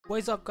What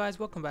is up guys,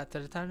 welcome back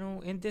to the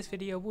channel. In this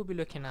video we'll be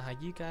looking at how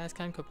you guys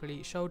can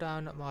complete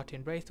Showdown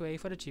MARTIN BRAITHWAITE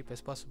for the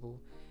cheapest possible.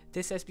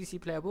 This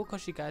SBC player will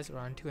cost you guys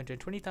around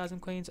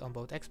 220,000 coins on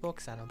both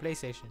Xbox and on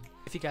PlayStation.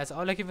 If you guys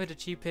are looking for the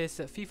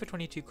cheapest FIFA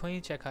 22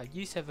 coins, check out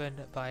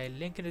U7 by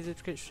link in the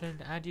description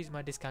and use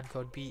my discount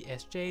code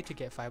BSJ to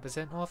get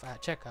 5% off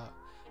at checkout.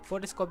 For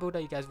the squad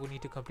builder, you guys will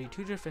need to complete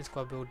two different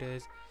squad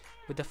builders,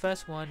 with the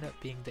first one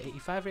being the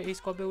 85 rated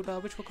squad builder,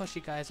 which will cost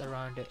you guys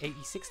around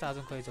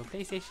 86,000 coins on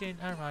PlayStation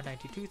and around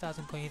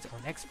 92,000 coins on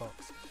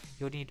Xbox.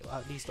 You'll need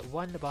at least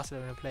one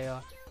Barcelona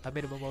player, a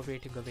minimum of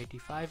rating of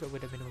 85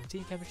 with a minimum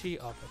team chemistry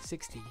of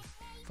 60.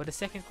 For the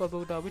second squad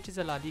builder, which is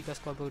a La Liga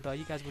squad builder,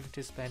 you guys will need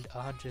to spend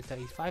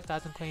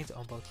 135,000 coins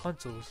on both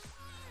consoles.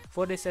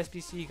 For this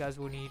SBC, you guys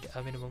will need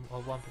a minimum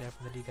of one player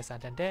from the Liga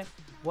Santander,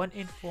 one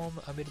inform,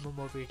 a minimum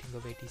of rating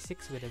of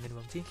 86 with a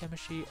minimum team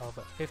chemistry of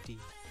 50.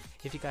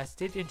 If you guys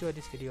did enjoy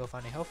this video or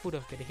found it helpful,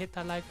 don't forget to hit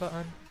that like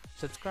button,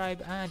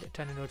 subscribe and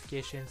turn on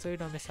notifications so you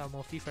don't miss out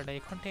more FIFA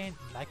related content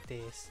like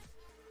this.